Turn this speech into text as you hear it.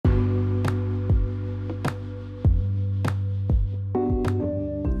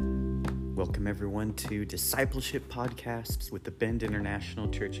Welcome everyone to Discipleship Podcasts with the Bend International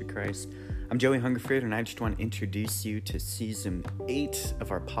Church of Christ. I'm Joey Hungerford, and I just want to introduce you to Season 8 of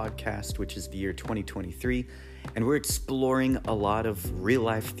our podcast, which is the year 2023. And we're exploring a lot of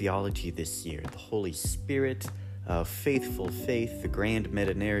real-life theology this year. The Holy Spirit, faithful faith, the grand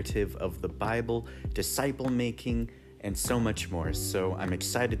meta-narrative of the Bible, disciple-making, and so much more. So I'm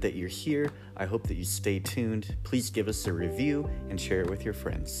excited that you're here. I hope that you stay tuned. Please give us a review and share it with your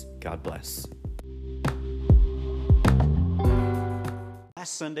friends. God bless.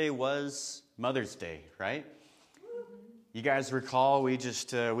 Last Sunday was Mother's Day, right? You guys recall we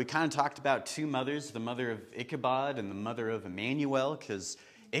kind of talked about two mothers, the mother of Ichabod and the mother of Emmanuel, because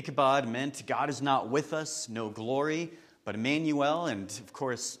Ichabod meant God is not with us, no glory, but Emmanuel, and of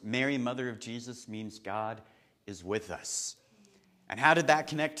course Mary, mother of Jesus, means God is with us. And how did that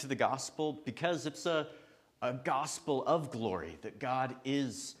connect to the gospel? Because it's a gospel of glory, that God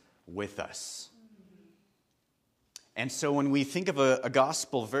is with us. And so when we think of a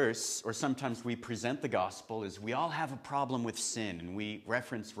gospel verse, or sometimes we present the gospel, is we all have a problem with sin. And we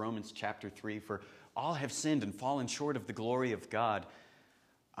reference Romans chapter 3, for all have sinned and fallen short of the glory of God.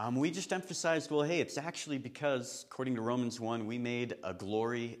 We just emphasized, well, hey, it's actually because, according to Romans 1, we made a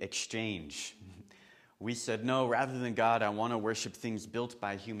glory exchange. We said, no, rather than God, I want to worship things built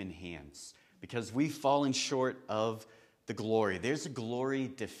by human hands because we've fallen short of the glory. There's a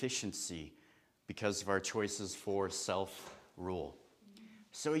glory deficiency because of our choices for self-rule.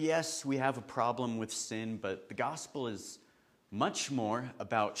 So yes, we have a problem with sin, but the gospel is much more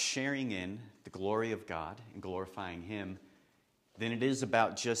about sharing in the glory of God and glorifying Him than it is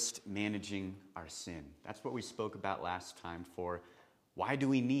about just managing our sin. That's what we spoke about last time for why do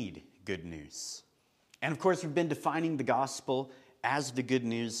we need good news? And of course, we've been defining the gospel as the good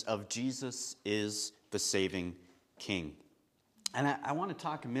news of Jesus is the saving King. And I want to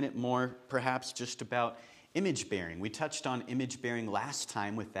talk a minute more, perhaps, just about image bearing. We touched on image bearing last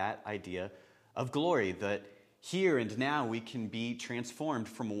time with that idea of glory, that here and now we can be transformed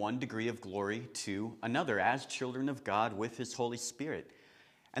from one degree of glory to another as children of God with His Holy Spirit.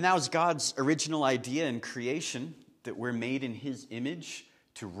 And that was God's original idea in creation, that we're made in His image,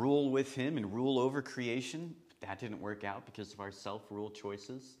 to rule with Him and rule over creation. That didn't work out because of our self-rule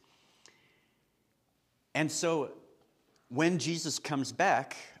choices. And so when Jesus comes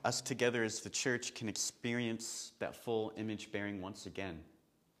back, us together as the church can experience that full image bearing once again.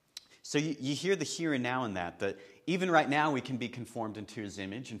 So you hear the here and now in that even right now we can be conformed into His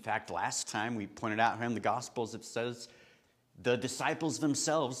image. In fact, last time we pointed out here in the Gospels it says the disciples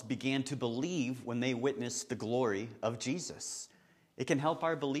themselves began to believe when they witnessed the glory of Jesus. It can help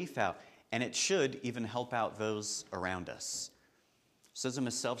our belief out, and it should even help out those around us. It says I'm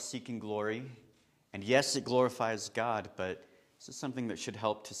a self-seeking glory, and yes, it glorifies God, but this is something that should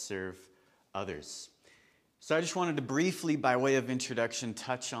help to serve others. So I just wanted to briefly, by way of introduction,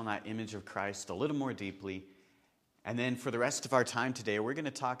 touch on that image of Christ a little more deeply. And then for the rest of our time today, we're going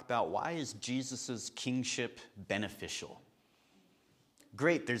to talk about why is Jesus' kingship beneficial?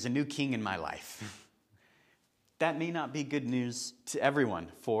 Great, there's a new king in my life. That may not be good news to everyone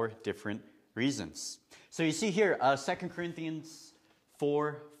for different reasons. So you see here, 2 Corinthians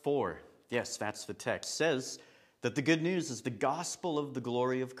 4:4. Yes, that's the text. Says that the good news is the gospel of the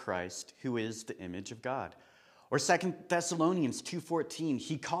glory of Christ, who is the image of God. Or 2 Thessalonians 2:14.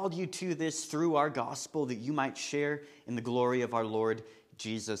 He called you to this through our gospel that you might share in the glory of our Lord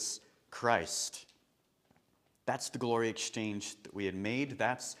Jesus Christ. That's the glory exchange that we had made.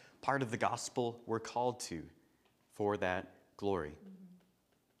 That's part of the gospel we're called to. For that glory.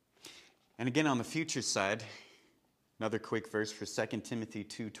 And again, on the future side, another quick verse for 2 Timothy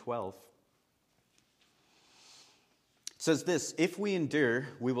 2:12. It says this, if we endure,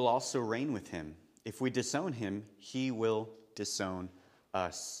 we will also reign with Him. If we disown Him, He will disown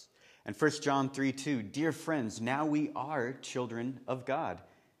us. And 1 John 3:2, dear friends, now we are children of God.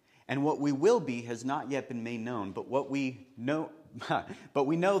 And what we will be has not yet been made known, but we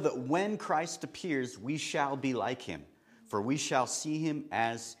know that when Christ appears, we shall be like Him, for we shall see Him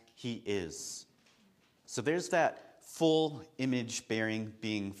as He is. So there's that full image bearing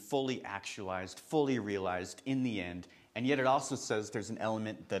being fully actualized, fully realized in the end, and yet it also says there's an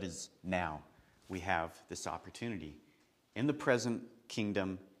element that is now. We have this opportunity in the present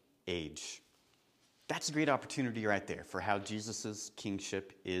kingdom age. That's a great opportunity right there for how Jesus'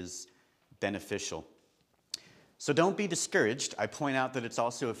 kingship is beneficial. So don't be discouraged. I point out that it's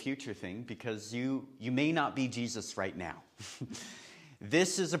also a future thing because you may not be Jesus right now.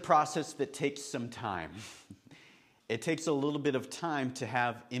 This is a process that takes some time. It takes a little bit of time to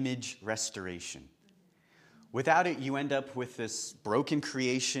have image restoration. Without it, you end up with this broken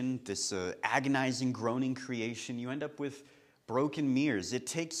creation, this agonizing, groaning creation. You end up with broken mirrors. It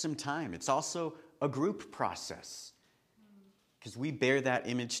takes some time. It's also a group process because we bear that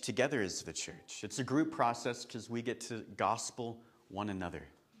image together as the church. It's a group process because we get to gospel one another.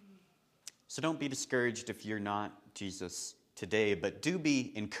 So don't be discouraged if you're not Jesus today, but do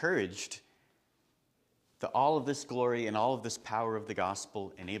be encouraged that all of this glory and all of this power of the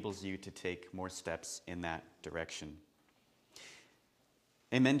gospel enables you to take more steps in that direction.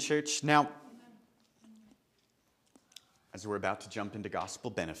 Amen, church? Now, as we're about to jump into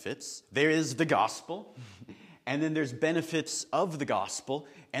gospel benefits, there is the gospel, and then there's benefits of the gospel,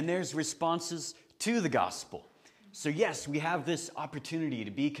 and there's responses to the gospel. So yes, we have this opportunity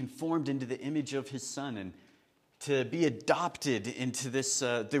to be conformed into the image of his Son and to be adopted into this,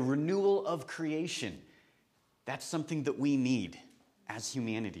 the renewal of creation. That's something that we need as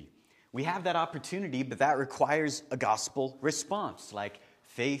humanity. We have that opportunity, but that requires a gospel response, like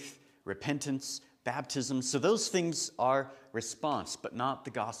faith, repentance, baptism. So those things are response, but not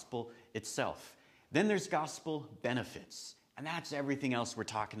the gospel itself. Then there's gospel benefits, and that's everything else we're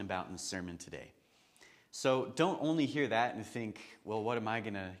talking about in the sermon today. So don't only hear that and think, well, what am I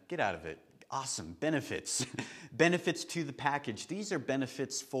going to get out of it? Awesome, benefits. Benefits to the package. These are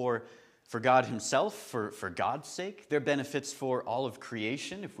benefits for God himself, for God's sake. They're benefits for all of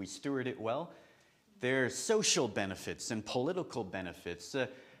creation if we steward it well. They're social benefits and political benefits.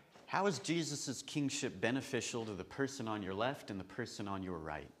 How is Jesus' kingship beneficial to the person on your left and the person on your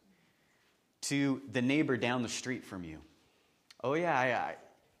right? To the neighbor down the street from you? Oh yeah,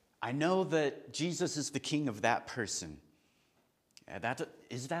 I know that Jesus is the king of that person.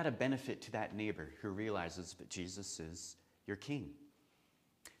 Is that a benefit to that neighbor who realizes that Jesus is your king?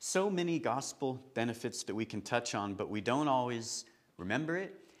 So many gospel benefits that we can touch on, but we don't always remember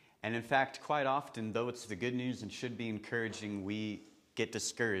it. And in fact, quite often, though it's the good news and should be encouraging, we get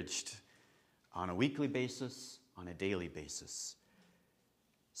discouraged on a weekly basis, on a daily basis.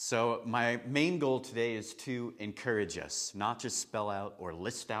 So my main goal today is to encourage us, not just spell out or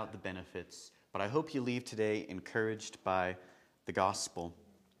list out the benefits, but I hope you leave today encouraged by the gospel,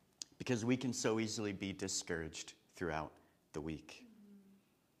 because we can so easily be discouraged throughout the week.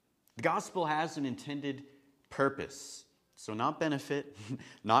 The gospel has an intended purpose. So not benefit,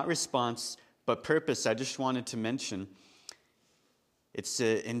 not response, but purpose. I just wanted to mention it's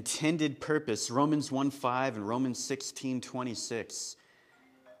an intended purpose. Romans 1:5 and Romans 16:26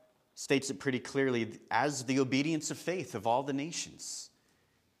 states it pretty clearly as the obedience of faith of all the nations.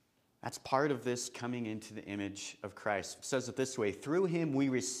 That's part of this coming into the image of Christ. It says it this way: through him we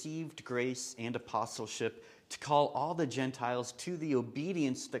received grace and apostleship to call all the Gentiles to the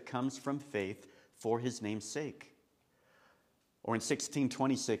obedience that comes from faith for his name's sake. Or in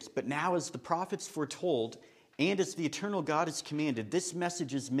 16:26, but now as the prophets foretold, and as the eternal God has commanded, this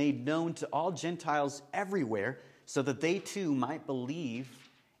message is made known to all Gentiles everywhere, so that they too might believe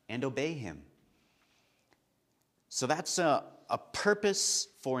and obey him. So that's a purpose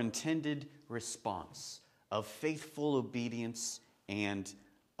for intended response of faithful obedience and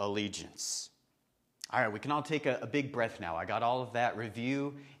allegiance. All right, we can all take a big breath now. I got all of that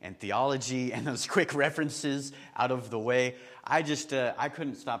review and theology and those quick references out of the way. I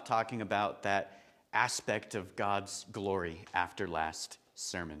couldn't stop talking about that aspect of God's glory after last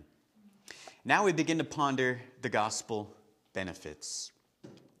sermon. Now we begin to ponder the gospel benefits.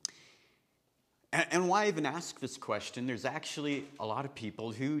 And why even ask this question? There's actually a lot of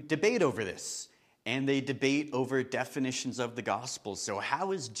people who debate over this, and they debate over definitions of the gospel. So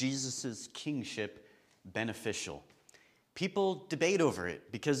how is Jesus' kingship beneficial? People debate over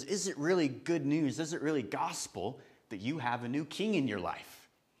it because is it really good news? Is it really gospel that you have a new king in your life?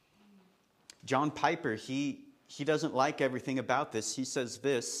 John Piper, he doesn't like everything about this. He says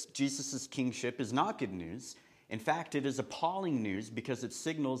this: Jesus' kingship is not good news. In fact, it is appalling news because it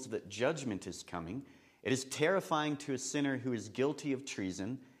signals that judgment is coming. It is terrifying to a sinner who is guilty of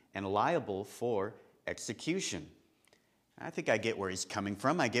treason and liable for execution. I think I get where he's coming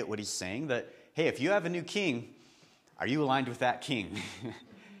from. I get what he's saying, that, hey, if you have a new king, are you aligned with that king?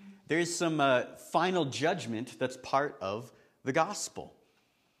 There is some final judgment that's part of the gospel.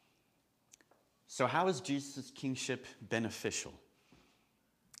 So how is Jesus' kingship beneficial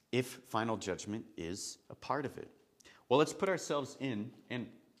if final judgment is a part of it? Well, let's put ourselves in and...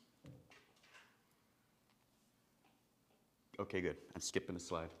 Okay, good. I'm skipping a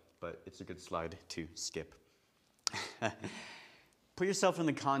slide, but it's a good slide to skip. Put yourself in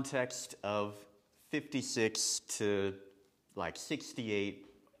the context of 56 to like 68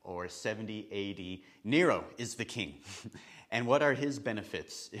 or 70 AD. Nero is the king. And what are his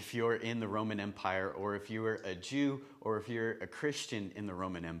benefits if you're in the Roman Empire, or if you were a Jew, or if you're a Christian in the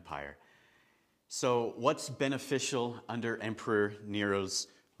Roman Empire? So what's beneficial under Emperor Nero's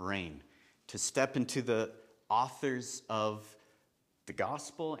reign? To step into the authors of the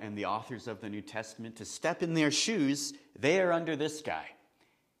gospel and the authors of the New Testament, to step in their shoes, they are under this guy.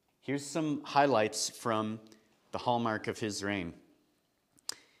 Here's some highlights from the hallmark of his reign.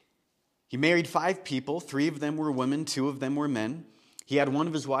 He married 5 people. 3 of them were women, 2 of them were men. He had one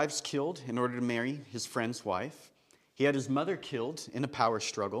of his wives killed in order to marry his friend's wife. He had his mother killed in a power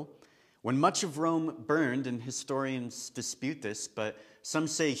struggle. When much of Rome burned, and historians dispute this, but some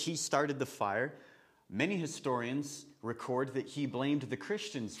say he started the fire, many historians record that he blamed the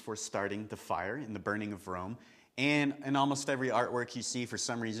Christians for starting the fire in the burning of Rome. And in almost every artwork you see, for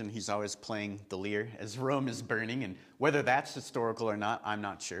some reason, he's always playing the lyre as Rome is burning. And whether that's historical or not, I'm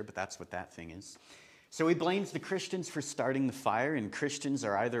not sure, but that's what that thing is. So he blames the Christians for starting the fire, and Christians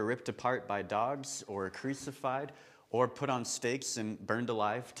are either ripped apart by dogs or crucified or put on stakes and burned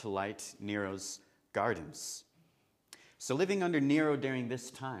alive to light Nero's gardens. So living under Nero during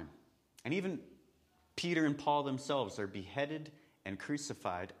this time, and even Peter and Paul themselves are beheaded and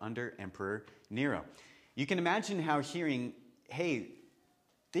crucified under Emperor Nero. You can imagine how hearing, hey,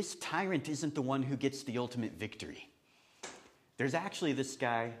 this tyrant isn't the one who gets the ultimate victory. There's actually this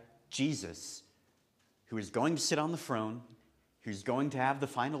guy, Jesus, who is going to sit on the throne, who's going to have the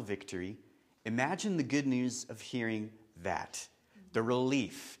final victory. Imagine the good news of hearing that, the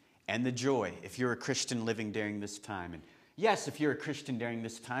relief and the joy if you're a Christian living during this time. And yes, if you're a Christian during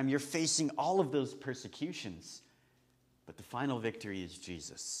this time, you're facing all of those persecutions, but the final victory is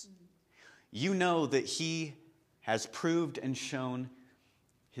Jesus. You know that he has proved and shown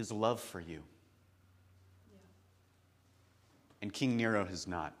his love for you. And King Nero has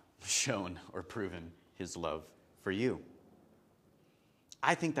not shown or proven his love for you.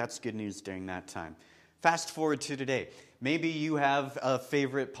 I think that's good news during that time. Fast forward to today. Maybe you have a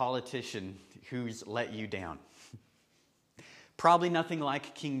favorite politician who's let you down. Probably nothing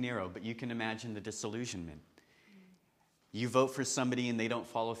like King Nero, but you can imagine the disillusionment. You vote for somebody and they don't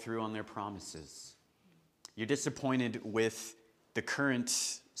follow through on their promises. You're disappointed with the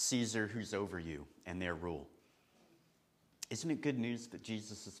current Caesar who's over you and their rule. Isn't it good news that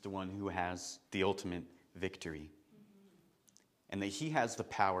Jesus is the one who has the ultimate victory? And that he has the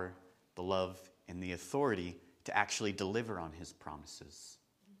power, the love, and the authority to actually deliver on his promises.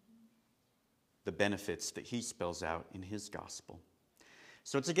 The benefits that he spells out in his gospel.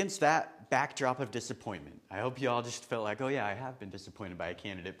 So it's against that backdrop of disappointment. I hope you all just felt like, oh yeah, I have been disappointed by a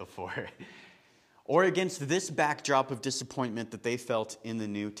candidate before. Or against this backdrop of disappointment that they felt in the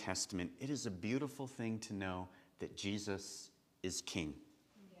New Testament. It is a beautiful thing to know that Jesus is King.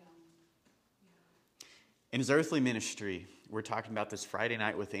 In his earthly ministry, we're talking about this Friday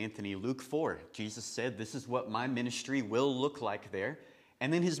night with Anthony, Luke 4. Jesus said, this is what my ministry will look like there.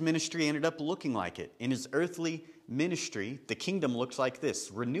 And then his ministry ended up looking like it. In his earthly ministry, the kingdom looked like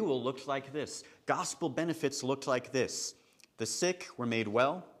this. Renewal looked like this. Gospel benefits looked like this. The sick were made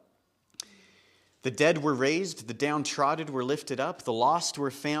well. The dead were raised. The downtrodden were lifted up. The lost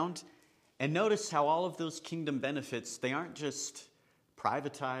were found. And notice how all of those kingdom benefits, they aren't just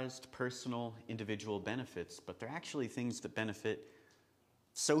privatized, personal, individual benefits, but they're actually things that benefit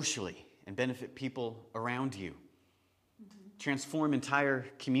socially and benefit people around you. Transform entire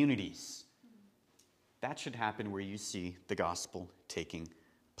communities. That should happen where you see the gospel taking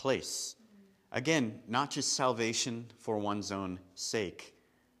place. Again, not just salvation for one's own sake,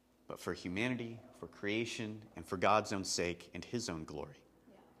 but for humanity, for creation, and for God's own sake and his own glory.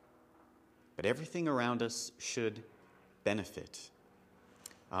 But everything around us should benefit.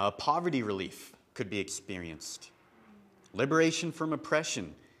 Poverty relief could be experienced. Liberation from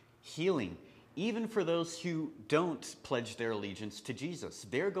oppression, healing, even for those who don't pledge their allegiance to Jesus.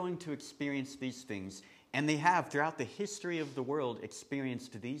 They're going to experience these things, and they have throughout the history of the world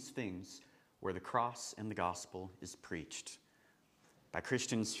experienced these things where the cross and the gospel is preached by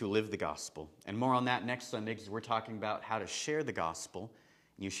Christians who live the gospel. And more on that next Sunday, because we're talking about how to share the gospel,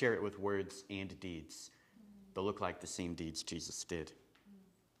 and you share it with words and deeds that look like the same deeds Jesus did.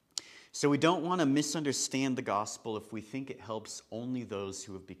 So we don't want to misunderstand the gospel if we think it helps only those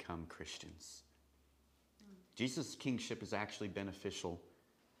who have become Christians. Jesus' kingship is actually beneficial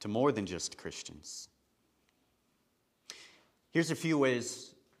to more than just Christians. Here's a few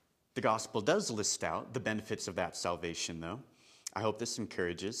ways the gospel does list out the benefits of that salvation, though. I hope this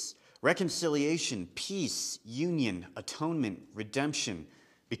encourages. Reconciliation, peace, union, atonement, redemption,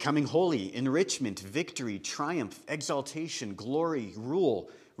 becoming holy, enrichment, victory, triumph, exaltation, glory, rule,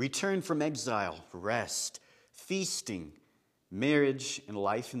 return from exile, rest, feasting, marriage, and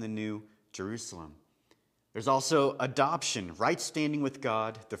life in the New Jerusalem. There's also adoption, right standing with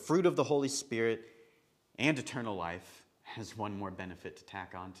God, the fruit of the Holy Spirit, and eternal life as one more benefit to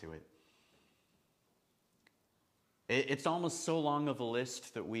tack onto it. It's almost so long of a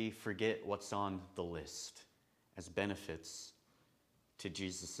list that we forget what's on the list as benefits to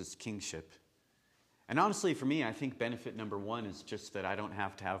Jesus' kingship. And honestly, for me, I think benefit number one is just that I don't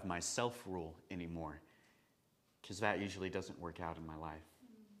have to have my self-rule anymore, because that usually doesn't work out in my life.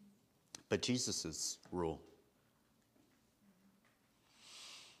 But Jesus' rule.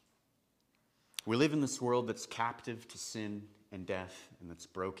 We live in this world that's captive to sin and death and that's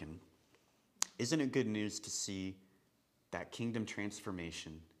broken. Isn't it good news to see that kingdom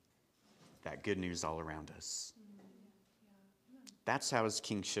transformation, that good news all around us? That's how his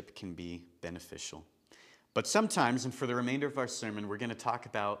kingship can be beneficial. But sometimes, and for the remainder of our sermon, we're going to talk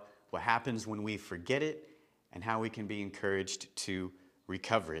about what happens when we forget it and how we can be encouraged to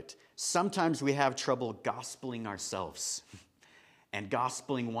recover it. Sometimes we have trouble gospeling ourselves and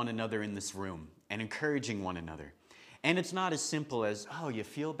gospeling one another in this room and encouraging one another. And it's not as simple as, oh, you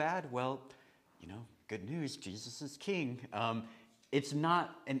feel bad? Well, good news, Jesus is king. It's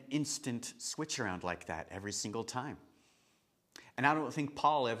not an instant switch around like that every single time. And I don't think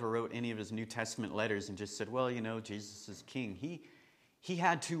Paul ever wrote any of his New Testament letters and just said, well, Jesus is king. He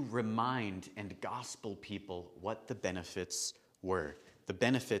had to remind and gospel people what the benefits were, the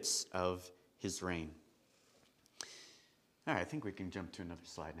benefits of his reign. All right, I think we can jump to another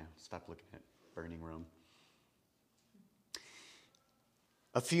slide now. Stop looking at burning Rome.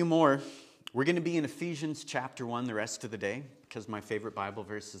 A few more. We're going to be in Ephesians chapter 1 the rest of the day because my favorite Bible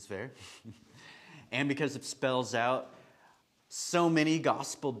verse is there. And because it spells out so many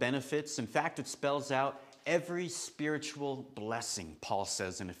gospel benefits. In fact, it spells out every spiritual blessing, Paul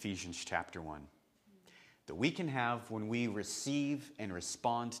says in Ephesians chapter 1, that we can have when we receive and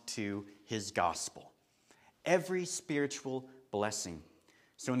respond to his gospel. Every spiritual blessing.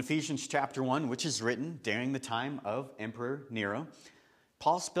 So in Ephesians chapter 1, which is written during the time of Emperor Nero,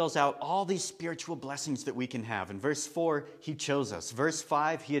 Paul spells out all these spiritual blessings that we can have. In verse 4, he chose us. Verse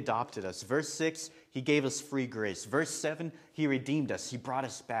 5, he adopted us. Verse 6, he gave us free grace. Verse 7, he redeemed us. He brought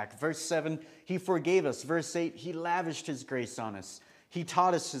us back. Verse 7, he forgave us. Verse 8, he lavished his grace on us. He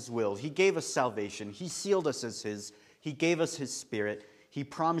taught us his will. He gave us salvation. He sealed us as his. He gave us his spirit. He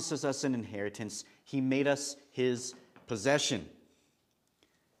promises us an inheritance. He made us his possession.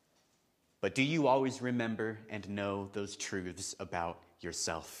 But do you always remember and know those truths about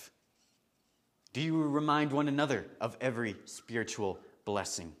yourself? Do you remind one another of every spiritual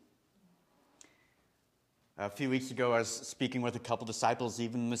blessing? A few weeks ago, I was speaking with a couple disciples,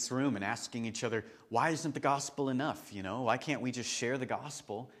 even in this room, and asking each other, why isn't the gospel enough? Why can't we just share the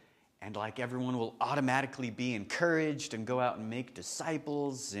gospel and everyone will automatically be encouraged and go out and make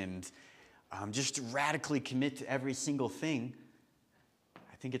disciples and just radically commit to every single thing?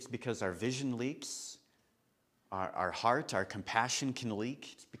 I think it's because our vision leaks. Our heart, our compassion can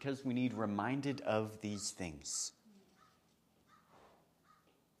leak. It's because we need reminded of these things.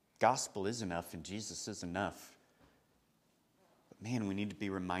 Gospel is enough and Jesus is enough. But man, we need to be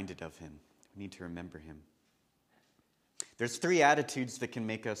reminded of him. We need to remember him. There's 3 attitudes that can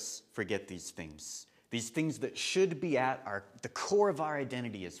make us forget these things. These things that should be at the core of our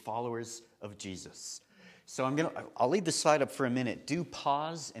identity as followers of Jesus. So I'll leave the slide up for a minute. Do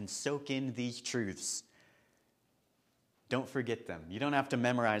pause and soak in these truths. Don't forget them. You don't have to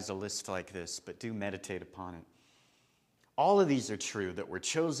memorize a list like this, but do meditate upon it. All of these are true, that we're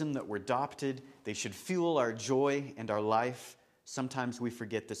chosen, that we're adopted. They should fuel our joy and our life. Sometimes we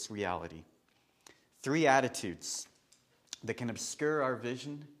forget this reality. 3 attitudes that can obscure our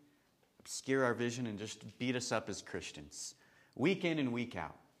vision and just beat us up as Christians. Week in and week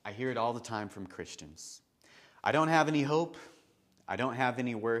out, I hear it all the time from Christians. I don't have any hope, I don't have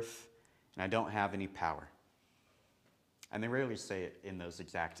any worth, and I don't have any power. And they rarely say it in those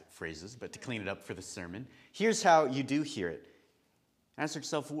exact phrases, but to clean it up for the sermon, here's how you do hear it. Ask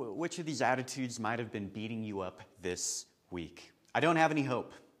yourself, which of these attitudes might have been beating you up this week? I don't have any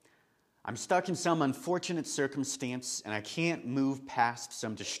hope. I'm stuck in some unfortunate circumstance, and I can't move past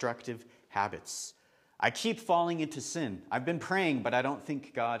some destructive habits. I keep falling into sin. I've been praying, but I don't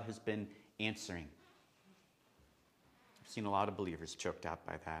think God has been answering. I've seen a lot of believers choked out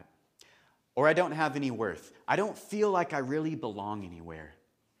by that. Or I don't have any worth. I don't feel like I really belong anywhere.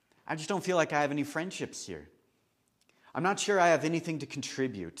 I just don't feel like I have any friendships here. I'm not sure I have anything to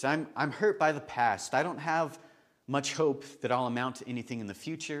contribute. I'm hurt by the past. I don't have much hope that I'll amount to anything in the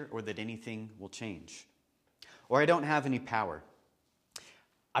future or that anything will change. Or I don't have any power.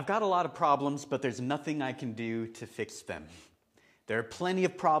 I've got a lot of problems, but there's nothing I can do to fix them. There are plenty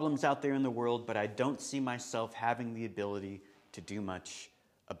of problems out there in the world, but I don't see myself having the ability to do much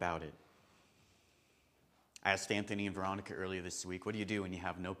about it. I asked Anthony and Veronica earlier this week, what do you do when you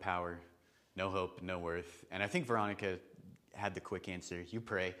have no power, no hope, no worth? And I think Veronica had the quick answer, you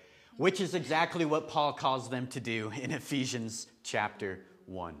pray, which is exactly what Paul calls them to do in Ephesians chapter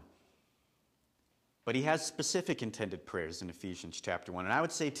 1. But he has specific intended prayers in Ephesians chapter 1. And I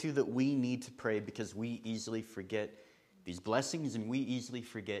would say, too, that we need to pray because we easily forget these blessings and we easily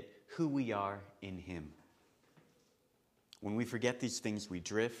forget who we are in him. When we forget these things, we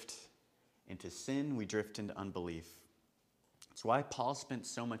drift into sin, we drift into unbelief. That's why Paul spent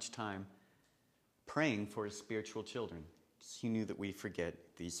so much time praying for his spiritual children, because he knew that we forget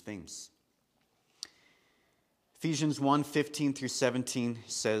these things. Ephesians 1:15 through 17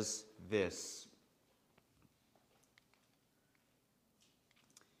 says this.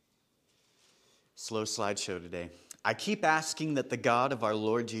 Slow slideshow today. I keep asking that the God of our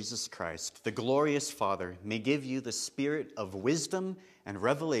Lord Jesus Christ, the glorious Father, may give you the spirit of wisdom and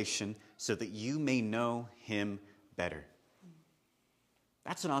revelation so that you may know him better.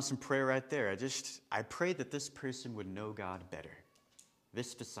 That's an awesome prayer right there. I pray that this person would know God better.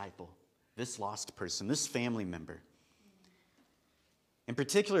 This disciple, this lost person, this family member. In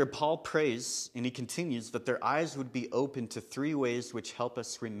particular, Paul prays, and he continues, that their eyes would be open to three ways which help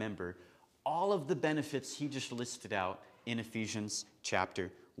us remember all of the benefits he just listed out in Ephesians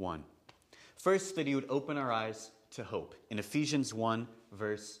chapter 1. First, that he would open our eyes to hope. In Ephesians 1,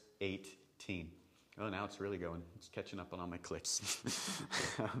 verse 18. Oh, now it's really going. It's catching up on all my clicks.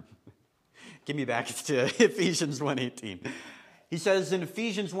 Give me back to Ephesians 1:18. He says in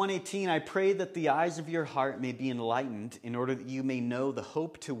Ephesians 1:18, I pray that the eyes of your heart may be enlightened in order that you may know the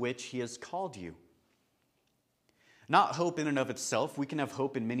hope to which he has called you. Not hope in and of itself. We can have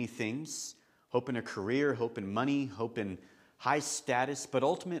hope in many things. Hope in a career, hope in money, hope in high status. But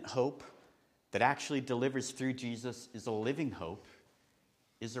ultimate hope that actually delivers through Jesus is a living hope,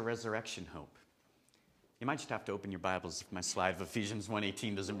 is a resurrection hope. You might just have to open your Bibles if my slide of Ephesians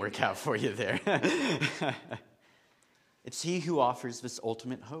 1:18 doesn't work out for you there. It's he who offers this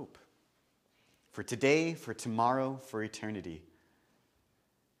ultimate hope for today, for tomorrow, for eternity.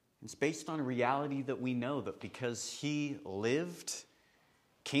 It's based on a reality that we know that because he lived,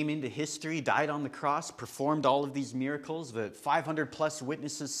 came into history, died on the cross, performed all of these miracles that 500 plus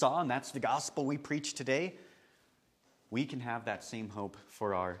witnesses saw, and that's the gospel we preach today, we can have that same hope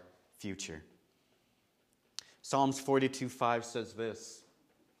for our future. Psalms 42:5 says this.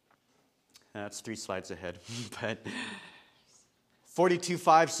 That's 3 slides ahead. But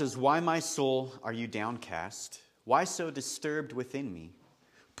 42:5 says, why, my soul, are you downcast? Why so disturbed within me?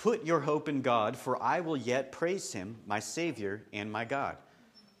 Put your hope in God, for I will yet praise him, my Savior and my God.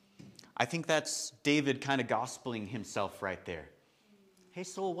 I think that's David kind of gospeling himself right there. Hey,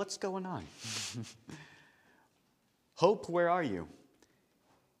 soul, what's going on? Hope, where are you?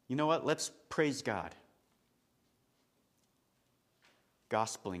 You know what? Let's praise God.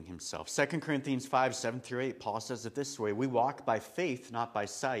 Gospeling himself. 2 Corinthians 5:7-8, Paul says it this way, we walk by faith, not by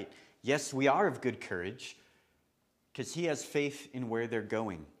sight. Yes, we are of good courage, because he has faith in where they're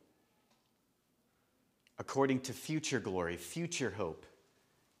going. According to future glory, future hope,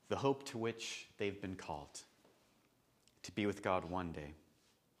 the hope to which they've been called, to be with God one day.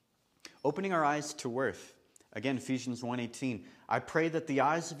 Opening our eyes to worth. Again, Ephesians 1:18, I pray that the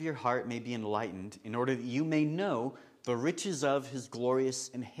eyes of your heart may be enlightened in order that you may know the riches of his glorious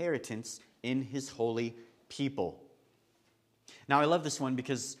inheritance in his holy people. Now, I love this one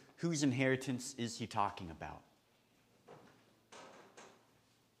because whose inheritance is he talking about?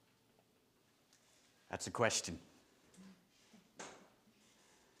 That's a question.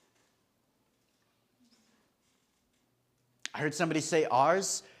 I heard somebody say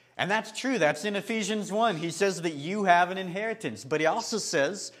ours, and that's true. That's in Ephesians 1. He says that you have an inheritance. But he also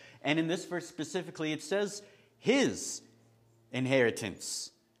says, and in this verse specifically, it says his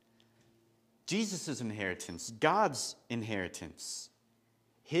inheritance. Jesus' inheritance, God's inheritance,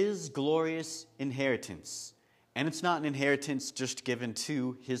 his glorious inheritance. And it's not an inheritance just given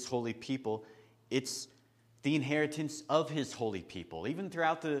to his holy people. It's the inheritance of his holy people. Even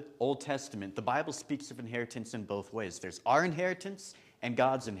throughout the Old Testament, the Bible speaks of inheritance in both ways. There's our inheritance and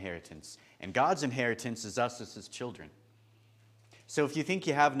God's inheritance. And God's inheritance is us as his children. So if you think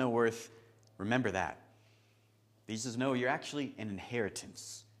you have no worth, remember that. He says, no, you're actually an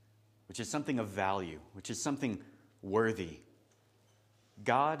inheritance, which is something of value, which is something worthy.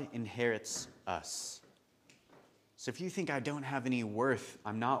 God inherits us. So if you think I don't have any worth,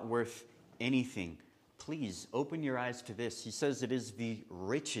 I'm not worth anything, please open your eyes to this. He says it is the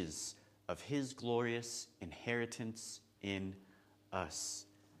riches of his glorious inheritance in us.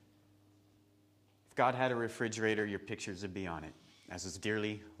 If God had a refrigerator, your pictures would be on it as his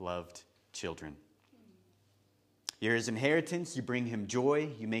dearly loved children. You're his inheritance. You bring him joy.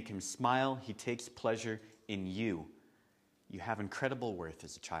 You make him smile. He takes pleasure in you. You have incredible worth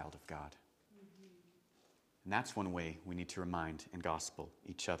as a child of God. And that's one way we need to remind and gospel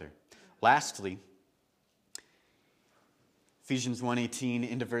each other. Lastly, Ephesians 1:18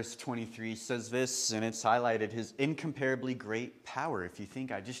 into verse 23 says this, and it's highlighted, his incomparably great power. If you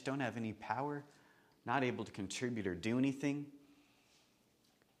think I just don't have any power, not able to contribute or do anything,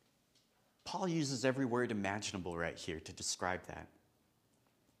 Paul uses every word imaginable right here to describe that.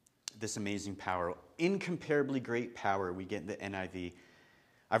 This amazing power, incomparably great power, we get in the NIV.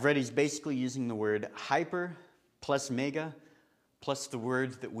 I've read he's basically using the word hyper plus mega plus the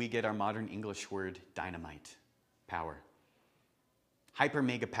word that we get our modern English word dynamite, power. Hyper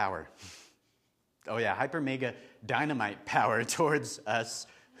mega power. Oh yeah, hyper mega dynamite power towards us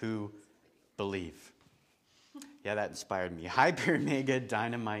who believe. Yeah, that inspired me. Hyper mega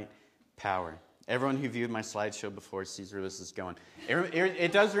dynamite power. Everyone who viewed my slideshow before sees where this is going.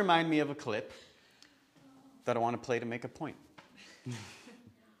 It does remind me of a clip that I want to play to make a point.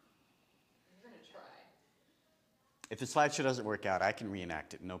 If the slideshow doesn't work out, I can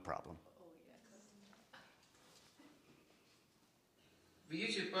reenact it, no problem. But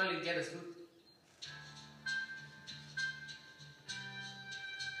you should probably get us food.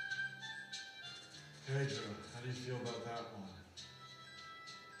 Pedro, how do you feel about that one?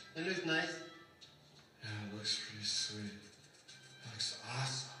 It looks nice. Yeah, it looks pretty sweet. It looks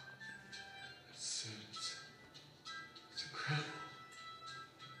awesome. It's incredible.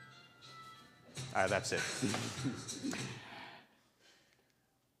 All right, that's it.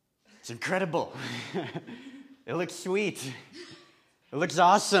 It's incredible. It looks sweet. It looks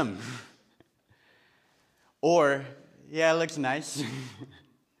awesome. Or, yeah, it looks nice.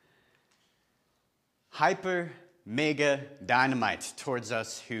 Hyper, mega dynamite towards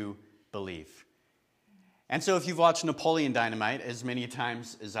us who believe. And so if you've watched Napoleon Dynamite as many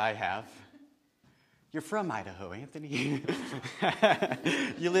times as I have, you're from Idaho, Anthony.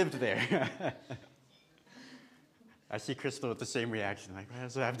 You lived there. I see Crystal with the same reaction, like, what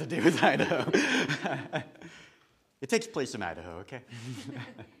does that have to do with Idaho? It takes place in Idaho, okay?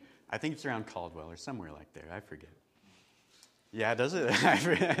 I think it's around Caldwell or somewhere like there. I forget. Yeah, does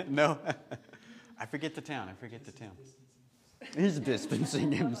it? No. I forget the town. He's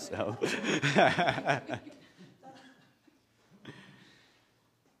distancing himself.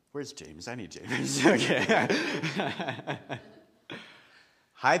 Where's James? I need James. Okay.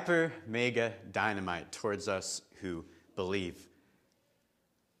 Hyper, mega, dynamite towards us who believe.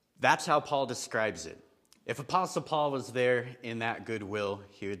 That's how Paul describes it. If Apostle Paul was there in that goodwill,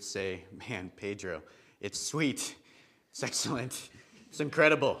 he would say, man, Pedro, it's sweet, it's excellent, it's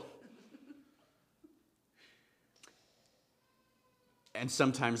incredible. And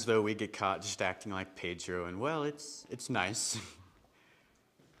sometimes, though, we get caught just acting like Pedro, and well, it's nice.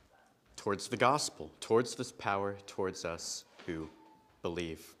 Towards the gospel, towards this power, towards us who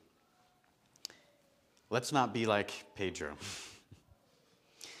believe. Let's not be like Pedro.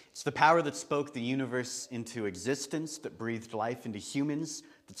 It's the power that spoke the universe into existence, that breathed life into humans,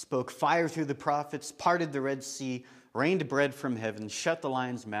 that spoke fire through the prophets, parted the Red Sea, rained bread from heaven, shut the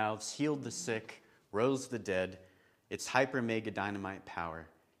lions' mouths, healed the sick, rose the dead. It's hyper mega dynamite power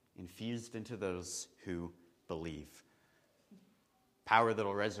infused into those who believe. Power that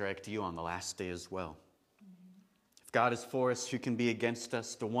will resurrect you on the last day as well. If God is for us, who can be against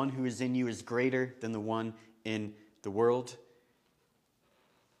us? The one who is in you is greater than the one in the world.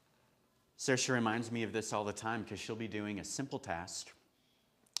 Saoirse reminds me of this all the time because she'll be doing a simple task,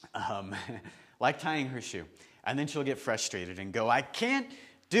 like tying her shoe. And then she'll get frustrated and go, I can't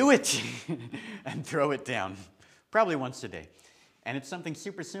do it, and throw it down, probably once a day. And it's something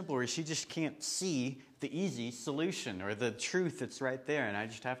super simple where she just can't see the easy solution or the truth that's right there. And I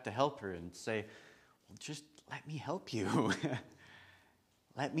just have to help her and say, well, just let me help you.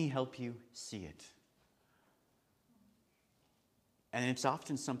 Let me help you see it. And it's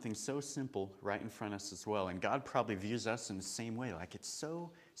often something so simple right in front of us as well. And God probably views us in the same way. Like, it's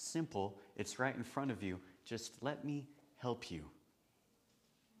so simple, it's right in front of you. Just let me help you.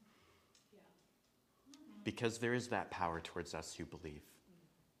 Because there is that power towards us who believe.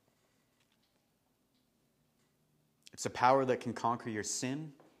 It's a power that can conquer your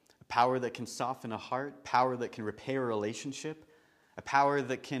sin, a power that can soften a heart, power that can repair a relationship, a power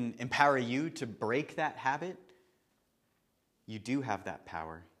that can empower you to break that habit. You do have that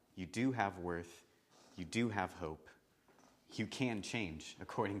power. You do have worth. You do have hope. You can change,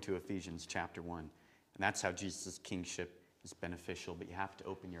 according to Ephesians chapter 1. And that's how Jesus' kingship is beneficial, but you have to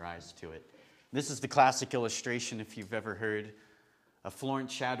open your eyes to it. This is the classic illustration if you've ever heard of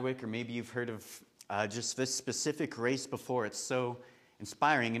Florence Chadwick, or maybe you've heard of just this specific race before. It's so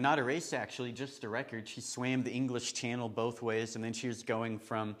inspiring, and not a race actually, just a record. She swam the English Channel both ways, and then she was going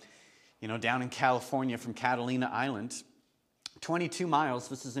from, down in California from Catalina Island, 22 miles.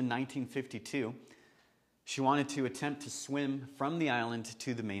 This is in 1952. She wanted to attempt to swim from the island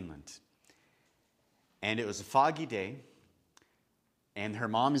to the mainland. And it was a foggy day, and her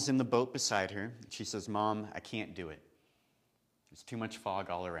mom is in the boat beside her. She says, "Mom, I can't do it. There's too much fog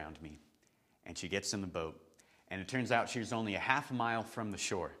all around me." And she gets in the boat, and it turns out she was only a half a mile from the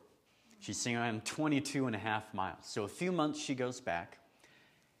shore. She's swam 22 and a half miles. So a few months she goes back,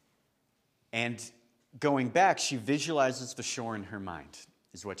 and going back, she visualizes the shore in her mind,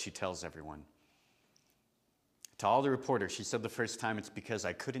 is what she tells everyone. To all the reporters, she said the first time, "It's because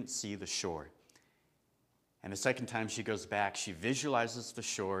I couldn't see the shore." And the second time she goes back, she visualizes the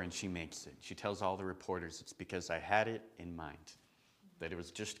shore and she makes it. She tells all the reporters, "It's because I had it in mind, that it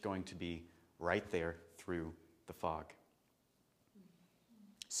was just going to be right there through the fog."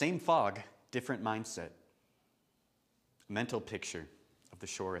 Same fog, different mindset. A mental picture of the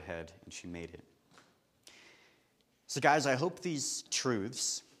shore ahead, and she made it. So guys, I hope these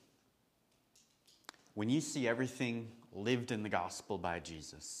truths, when you see everything lived in the gospel by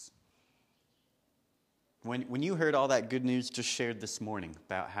Jesus, when you heard all that good news just shared this morning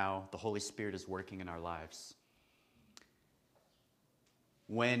about how the Holy Spirit is working in our lives,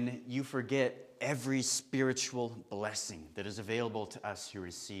 when you forget every spiritual blessing that is available to us who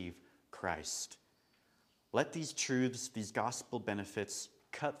receive Christ, let these truths, these gospel benefits,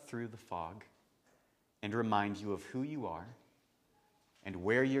 cut through the fog and remind you of who you are and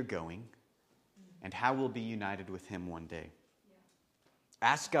where you're going and how we'll be united with Him one day.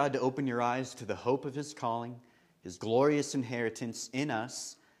 Ask God to open your eyes to the hope of His calling, His glorious inheritance in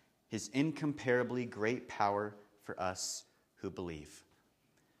us, His incomparably great power for us who believe.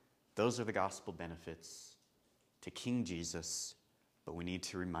 Those are the gospel benefits to King Jesus, but we need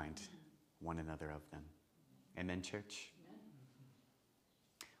to remind one another of them. Amen, church?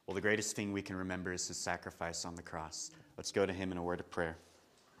 Well, the greatest thing we can remember is His sacrifice on the cross. Let's go to Him in a word of prayer.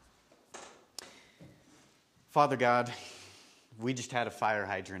 Father God, we just had a fire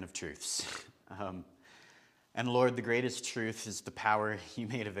hydrant of truths. And Lord, the greatest truth is the power You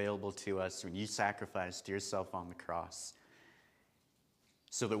made available to us when You sacrificed Yourself on the cross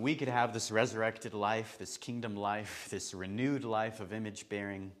so that we could have this resurrected life, this kingdom life, this renewed life of image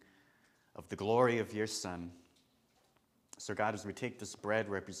bearing of the glory of Your Son. So God, as we take this bread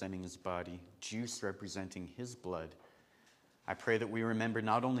representing His body, juice representing His blood, I pray that we remember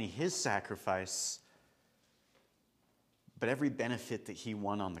not only His sacrifice, but every benefit that He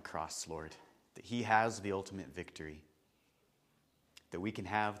won on the cross, Lord, that He has the ultimate victory, that we can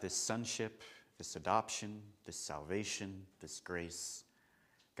have this sonship, this adoption, this salvation, this grace.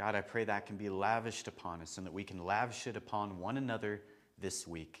 God, I pray that can be lavished upon us and that we can lavish it upon one another this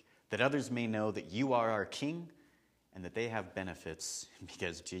week, that others may know that You are our King and that they have benefits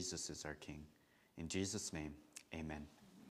because Jesus is our King. In Jesus' name, amen.